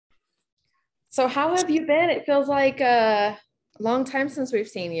So how have you been? It feels like a long time since we've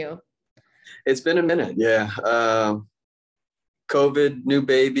seen you. It's been a minute, yeah. COVID, new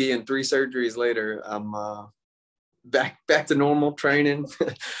baby, and three surgeries later, I'm back to normal training,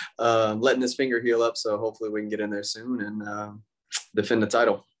 letting this finger heal up. So hopefully we can get in there soon and defend the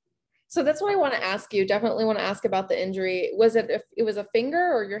title. So that's why I want to ask you. Definitely want to ask about the injury. Was it if it was a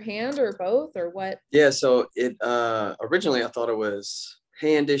finger or your hand or both or what? Yeah, so it originally I thought it was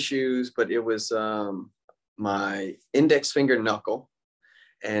hand issues, but it was my index finger knuckle,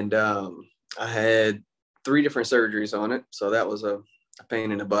 and I had three different surgeries on it, so that was a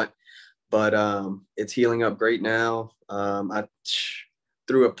pain in the butt. But it's healing up great now. I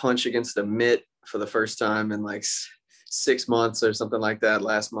threw a punch against the mitt for the first time in like 6 months or something like that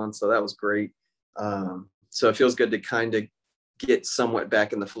last month, so that was great. So it feels good to kind of get somewhat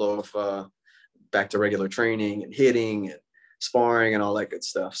back in the flow of back to regular training and hitting and sparring and all that good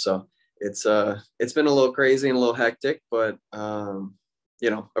stuff. So it's been a little crazy and a little hectic, but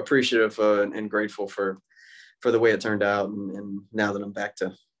appreciative and grateful for the way it turned out, and now that I'm back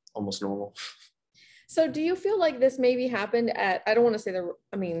to almost normal. So do you feel like this maybe happened at, I don't want to say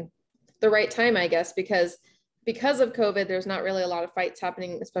the right time, I guess, because of COVID, there's not really a lot of fights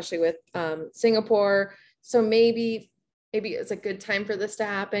happening, especially with Singapore. So maybe it's a good time for this to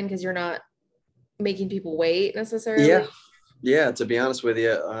happen because you're not making people wait necessarily. Yeah, yeah. To be honest with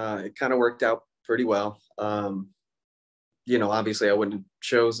you, it kind of worked out pretty well. Obviously I wouldn't have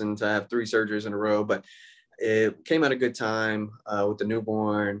chosen to have three surgeries in a row, but it came at a good time with the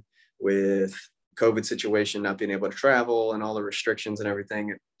newborn, with COVID situation, not being able to travel and all the restrictions and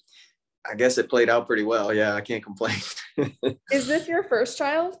everything. I guess it played out pretty well. Yeah, I can't complain. Is this your first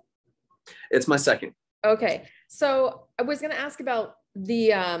child? It's my second. Okay. So I was going to ask about the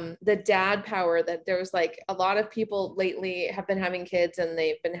dad power that there's like a lot of people lately have been having kids and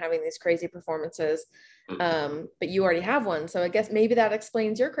they've been having these crazy performances. But you already have one. So I guess maybe that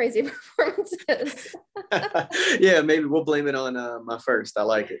explains your crazy performances. Yeah, maybe we'll blame it on my first. I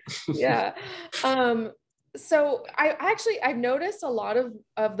like it. Yeah. So I've noticed a lot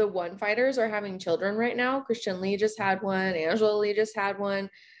of the one fighters are having children right now. Christian Lee just had one, Angela Lee just had one.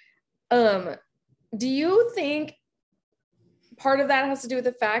 Um, do you think part of that has to do with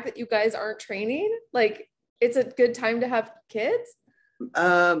the fact that you guys aren't training? Like it's a good time to have kids?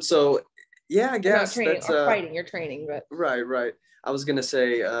 So yeah, I Or not guess training that's or fighting, you're training, but right. I was gonna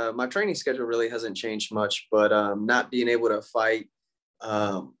say my training schedule really hasn't changed much, but not being able to fight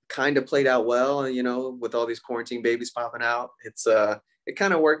kind of played out well, with all these quarantine babies popping out. It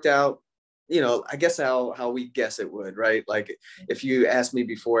kind of worked out, I guess how we guess it would, right? Like if you asked me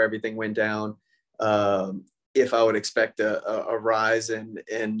before everything went down, if I would expect a rise in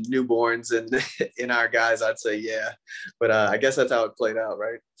newborns and in our guys, I'd say yeah. But I guess that's how it played out,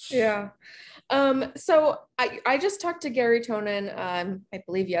 right? yeah. So I just talked to Gary Tonin, I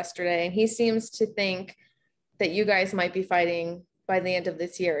believe yesterday, and he seems to think that you guys might be fighting by the end of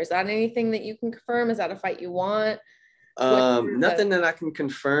this year. Is that anything that you can confirm? Is that a fight you want? Nothing that I can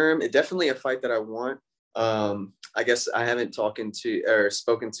confirm. It definitely a fight that I want. I guess I haven't talking to or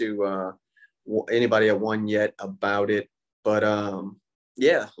spoken to anybody at one yet about it, but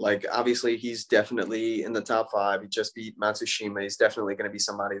yeah, like obviously he's definitely in the top five. He just beat Matsushima. He's definitely going to be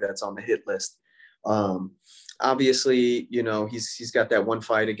somebody that's on the hit list. Um, Obviously, he's got that one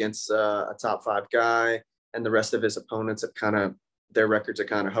fight against a top five guy, and the rest of his opponents have their records are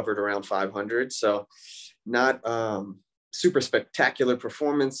kind of hovered around 500. So not super spectacular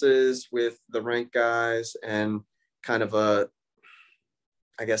performances with the ranked guys, and kind of I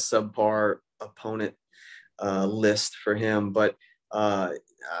guess, subpar opponent list for him. But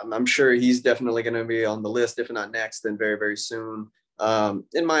I'm sure he's definitely going to be on the list, if not next, then very, very soon.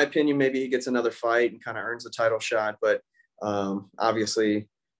 In my opinion, maybe he gets another fight and kind of earns a title shot. But obviously,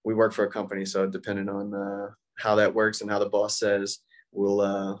 we work for a company, so depending on how that works and how the boss says,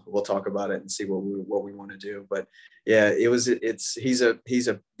 we'll talk about it and see what we want to do. But yeah, he's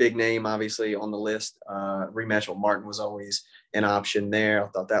a big name, obviously, on the list. Rematch with Martin was always an option there. I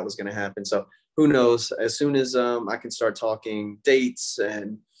thought that was going to happen. So who knows? As soon as I can start talking dates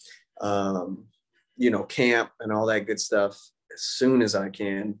and camp and all that good stuff, as soon as I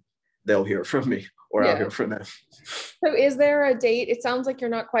can, they'll hear from me, or I'll Yeah. hear from them. So is there a date? It sounds like you're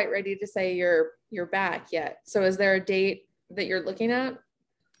not quite ready to say you're back yet. So is there a date that you're looking at?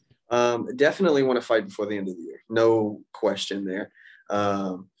 Definitely want to fight before the end of the year. No question there.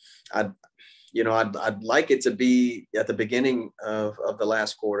 I'd I'd like it to be at the beginning of the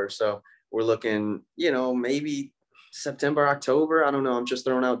last quarter. So we're looking, maybe September, October. I don't know. I'm just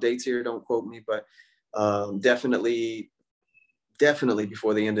throwing out dates here. Don't quote me, but definitely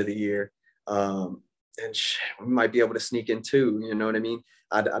before the end of the year. And we might be able to sneak in too. You know what I mean?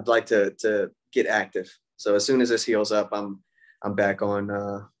 I'd like to get active. So as soon as this heals up, I'm back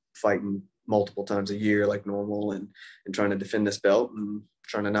on fighting multiple times a year like normal, and trying to defend this belt and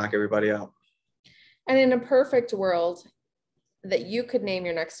trying to knock everybody out. And in a perfect world that you could name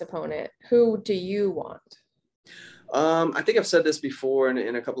your next opponent, who do you want? I think I've said this before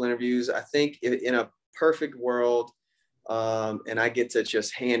in a couple interviews. I think in a perfect world, and I get to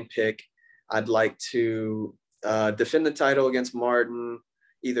just handpick, I'd like to defend the title against Martin,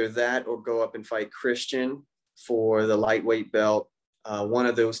 either that or go up and fight Christian for the lightweight belt. One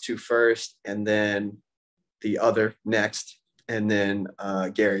of those two first, and then the other next. And then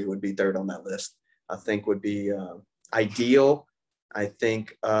Gary would be third on that list. I think would be ideal. I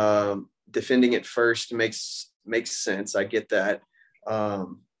think defending it first makes sense. I get that.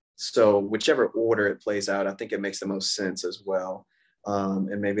 So whichever order it plays out, I think it makes the most sense as well.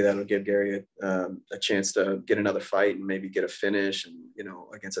 And maybe that'll give Gary a chance to get another fight and maybe get a finish, and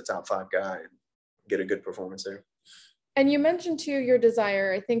against a top 5 guy, and get a good performance there. And you mentioned too your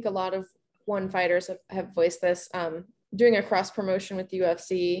desire. I think a lot of one fighters have voiced this, doing a cross promotion with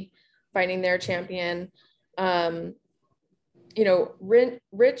UFC, fighting their champion.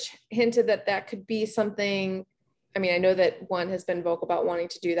 Rich hinted that could be something. I mean, I know that one has been vocal about wanting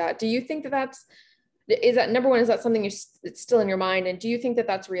to do that. Do you think is that number one? Is that something it's still in your mind? And do you think that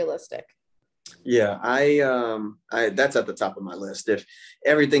that's realistic? Yeah, I that's at the top of my list. If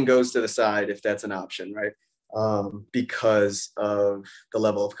everything goes to the side, if that's an option, right? Because of the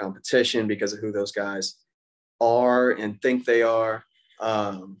level of competition, because of who those guys are and think they are.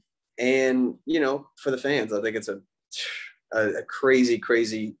 And, for the fans, I think it's a crazy,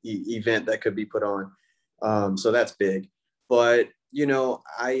 crazy event that could be put on. So that's big. But,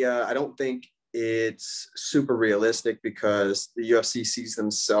 I don't think it's super realistic, because the UFC sees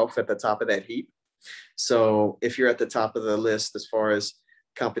themselves at the top of that heap. So if you're at the top of the list as far as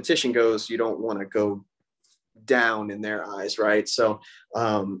competition goes, you don't want to go down in their eyes, right? So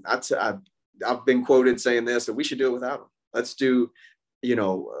I've been quoted saying this, that we should do it without them. Let's do,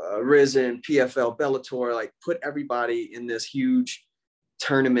 Risen, PFL, Bellator, like put everybody in this huge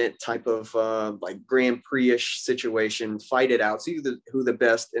tournament type of like Grand Prix-ish situation, fight it out, see who the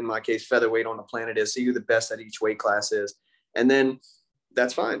best, in my case, featherweight on the planet is, see who the best at each weight class is. And then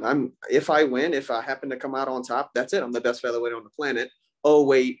that's fine. If I win, if I happen to come out on top, that's it. I'm the best featherweight on the planet. Oh,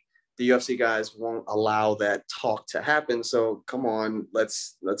 wait, the UFC guys won't allow that talk to happen. So come on,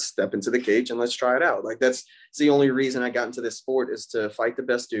 let's step into the cage and let's try it out. Like it's the only reason I got into this sport, is to fight the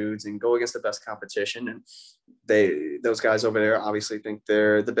best dudes and go against the best competition. And those guys over there obviously think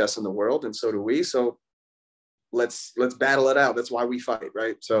they're the best in the world, and so do we. So let's battle it out. That's why we fight,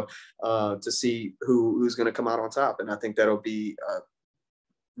 right? So to see who's going to come out on top. And I think that'll be a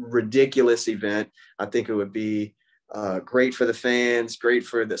ridiculous event. I think it would be great for the fans, great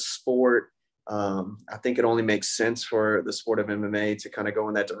for the sport. I think it only makes sense for the sport of MMA to kind of go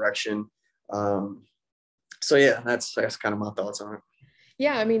in that direction. So yeah, that's kind of my thoughts on it.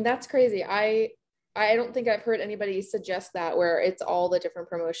 Yeah, I mean, that's crazy. I don't think I've heard anybody suggest that, where it's all the different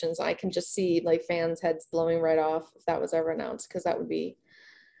promotions. I can just see like fans' heads blowing right off if that was ever announced, because that would be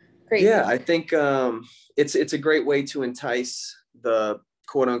crazy. Yeah, I think it's a great way to entice the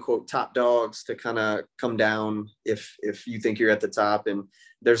quote unquote top dogs to kind of come down if you think you're at the top. And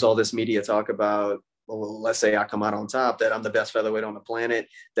there's all this media talk about, well, let's say I come out on top, that I'm the best featherweight on the planet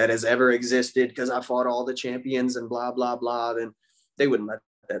that has ever existed because I fought all the champions and blah, blah, blah. Then they wouldn't let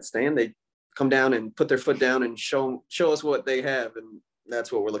that stand. They come down and put their foot down and show us what they have. And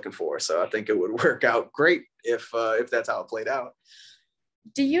that's what we're looking for. So I think it would work out great if that's how it played out.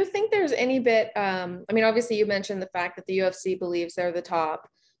 Do you think there's any bit, I mean, obviously you mentioned the fact that the UFC believes they're the top,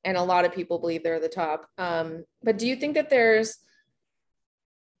 and a lot of people believe they're the top. But do you think that there's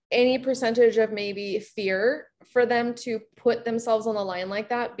any percentage of maybe fear for them to put themselves on the line like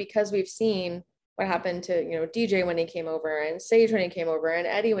that? Because we've seen what happened to, DJ when he came over, and Sage when he came over, and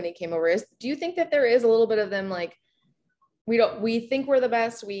Eddie when he came over. Do you think that there is a little bit of them like, we think we're the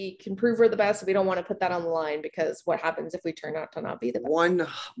best, we can prove we're the best, we don't want to put that on the line, because what happens if we turn out to not be the best?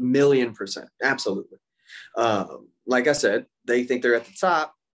 1,000,000%. Absolutely. Like I said, they think they're at the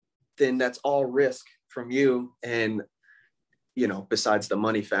top, then that's all risk from you. And, besides the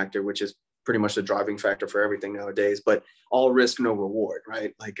money factor, which is pretty much the driving factor for everything nowadays, but all risk, no reward,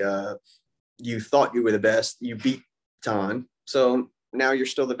 right? Like you thought you were the best, you beat Tan, so now you're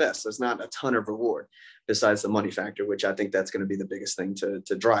still the best. There's not a ton of reward besides the money factor, which I think that's going to be the biggest thing to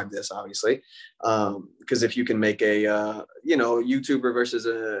drive this, obviously. Because if you can make a, YouTuber versus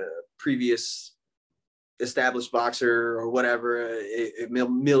a previous established boxer or whatever, a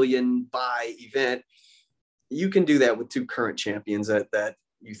million buy event, you can do that with two current champions that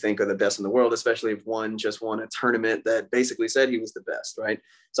you think are the best in the world, especially if one just won a tournament that basically said he was the best, right?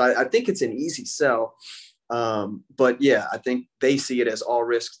 So I think it's an easy sell. But yeah, I think they see it as all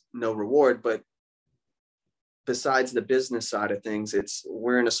risk, no reward. But besides the business side of things,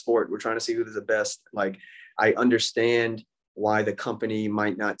 we're in a sport. We're trying to see who's the best. Like, I understand why the company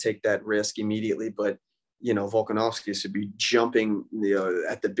might not take that risk immediately, but Volkanovski should be jumping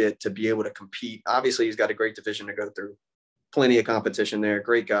at the bit to be able to compete. Obviously, he's got a great division to go through, plenty of competition there,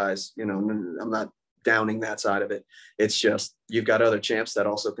 great guys. I'm not downing that side of it. It's just you've got other champs that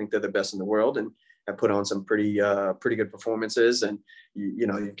also think they're the best in the world and have put on some pretty good performances. And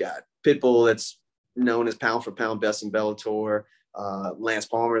you've got Pitbull, that's known as pound for pound best in Bellator. Lance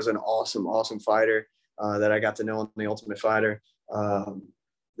Palmer is an awesome fighter that I got to know on The Ultimate Fighter.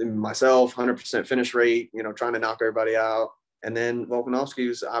 Myself, 100% finish rate, trying to knock everybody out. And then Volkanovski,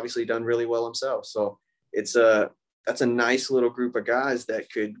 who's obviously done really well himself. So that's a nice little group of guys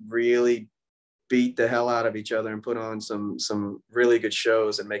that could really beat the hell out of each other and put on some really good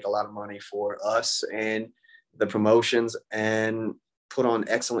shows and make a lot of money for us and the promotions and put on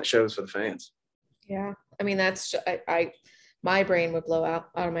excellent shows for the fans. Yeah. I mean, that's, my brain would blow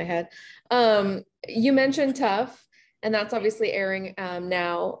out of my head. You mentioned Tough, and that's obviously airing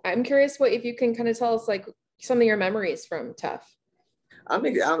now. I'm curious if you can kind of tell us like some of your memories from Tough. I'm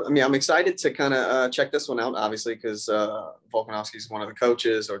excited to kind of check this one out, obviously, because Volkanovski is one of the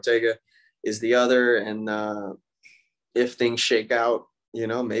coaches, Ortega is the other, and if things shake out,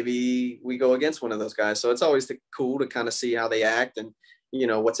 maybe we go against one of those guys. So it's always cool to kind of see how they act and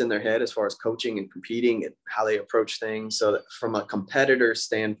what's in their head as far as coaching and competing and how they approach things. So that from a competitor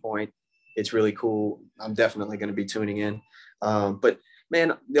standpoint, it's really cool. I'm definitely going to be tuning in. But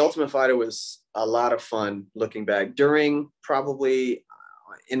man, The Ultimate Fighter was a lot of fun looking back. During probably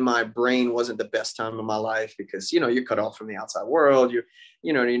in my brain wasn't the best time of my life because, you're cut off from the outside world.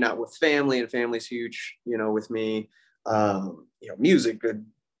 You're not with family, and family's huge, with me, music,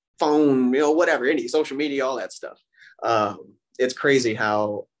 phone, whatever, any social media, all that stuff. It's crazy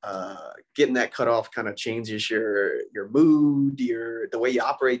how getting that cut off kind of changes your mood, the way you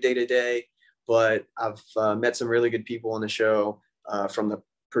operate day to day. But I've met some really good people on the show, from the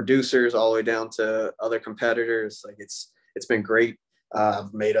producers all the way down to other competitors. Like it's been great.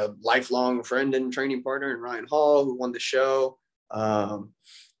 I've made a lifelong friend and training partner in Ryan Hall, who won the show. And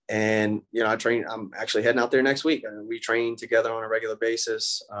I'm actually heading out there next week. We train together on a regular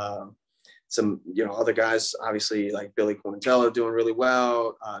basis. Some, other guys, obviously, like Billy Quarantello doing really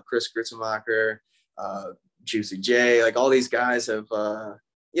well, Chris Gritzenmacher, Juicy J, like all these guys have,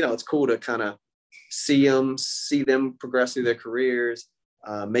 it's cool to kind of see them progress through their careers,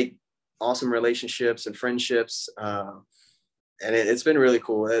 make awesome relationships and friendships. And it's been really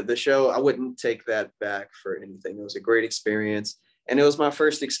cool. The show, I wouldn't take that back for anything. It was a great experience. And it was my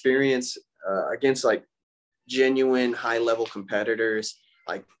first experience against like genuine high-level competitors,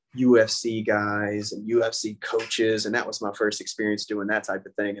 like UFC guys and UFC coaches. And that was my first experience doing that type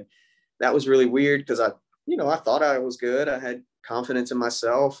of thing. And that was really weird because I thought I was good. I had confidence in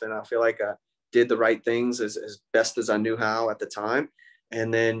myself, and I feel like I did the right things as best as I knew how at the time.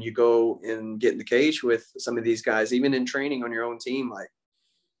 And then you go and get in the cage with some of these guys, even in training on your own team. Like,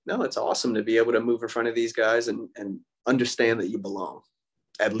 no, it's awesome to be able to move in front of these guys and understand that you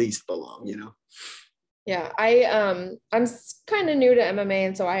at least belong. Yeah, I'm kind of new to MMA,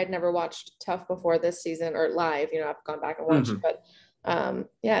 and so I had never watched Tough before this season or live. I've gone back and watched, but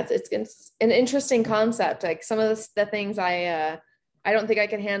yeah, it's an interesting concept. Like some of the things I don't think I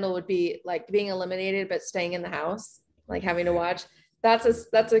can handle would be like being eliminated but staying in the house, like having to watch. That's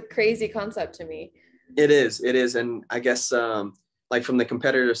a crazy concept to me. It is, and I guess like from the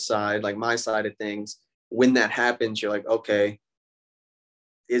competitor side, like my side of things, when that happens, you're like, okay,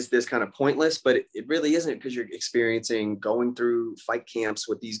 is this kind of pointless? But it really isn't, because you're experiencing going through fight camps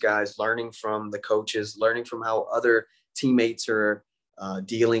with these guys, learning from the coaches, learning from how other teammates are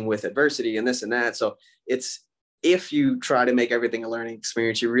dealing with adversity and this and that. So if you try to make everything a learning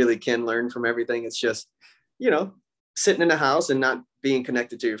experience, you really can learn from everything. It's just, sitting in the house and not being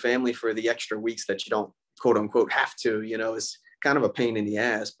connected to your family for the extra weeks that you don't quote unquote have to, is kind of a pain in the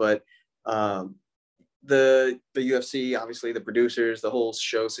ass. But the UFC, obviously the producers, the whole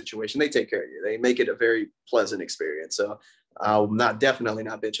show situation, they take care of you. They make it a very pleasant experience. So I'm definitely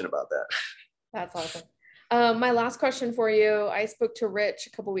not bitching about that. That's awesome. My last question for you. I spoke to Rich a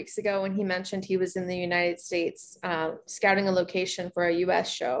couple weeks ago, and he mentioned he was in the United States scouting a location for a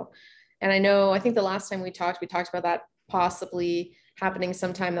US show. And I think the last time we talked about that possibly happening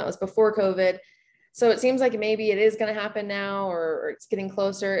sometime that was before COVID. So it seems like maybe it is going to happen now, or it's getting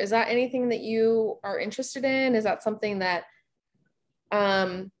closer. Is that anything that you are interested in? Is that something that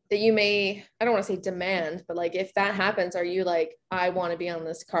that you may, I don't want to say demand, but like if that happens, are you like, I want to be on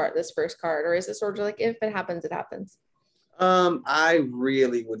this card, this first card, or is it sort of like if it happens, it happens? I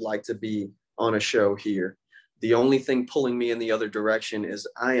really would like to be on a show here. The only thing pulling me in the other direction is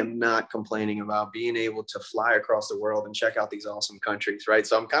I am not complaining about being able to fly across the world and check out these awesome countries, right?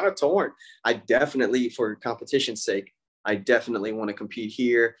 So I'm kind of torn. I definitely, for competition's sake, I definitely want to compete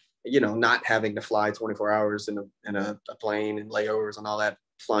here. You know, not having to fly 24 hours in a plane and layovers and all that,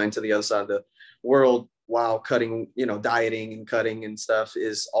 flying to the other side of the world while cutting, you know, dieting and cutting and stuff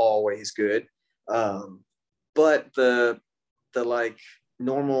is always good. But the like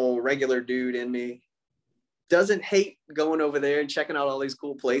normal regular dude in me doesn't hate going over there and checking out all these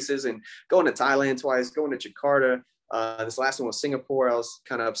cool places and going to Thailand twice, going to Jakarta. This last one was Singapore. I was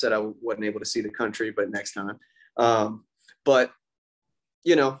kind of upset I wasn't able to see the country, but next time. But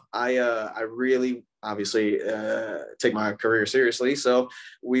you know, I really obviously take my career seriously, so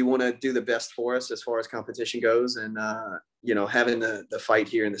we want to do the best for us as far as competition goes, and you know, having the fight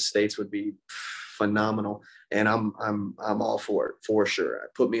here in the States would be phenomenal, and I'm all for it for sure.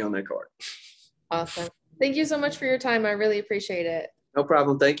 Put me on that card. Awesome. Thank you so much for your time. I really appreciate it. No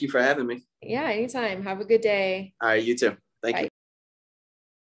problem. Thank you for having me. Yeah, anytime. Have a good day. All right, you too. Thank Bye. you.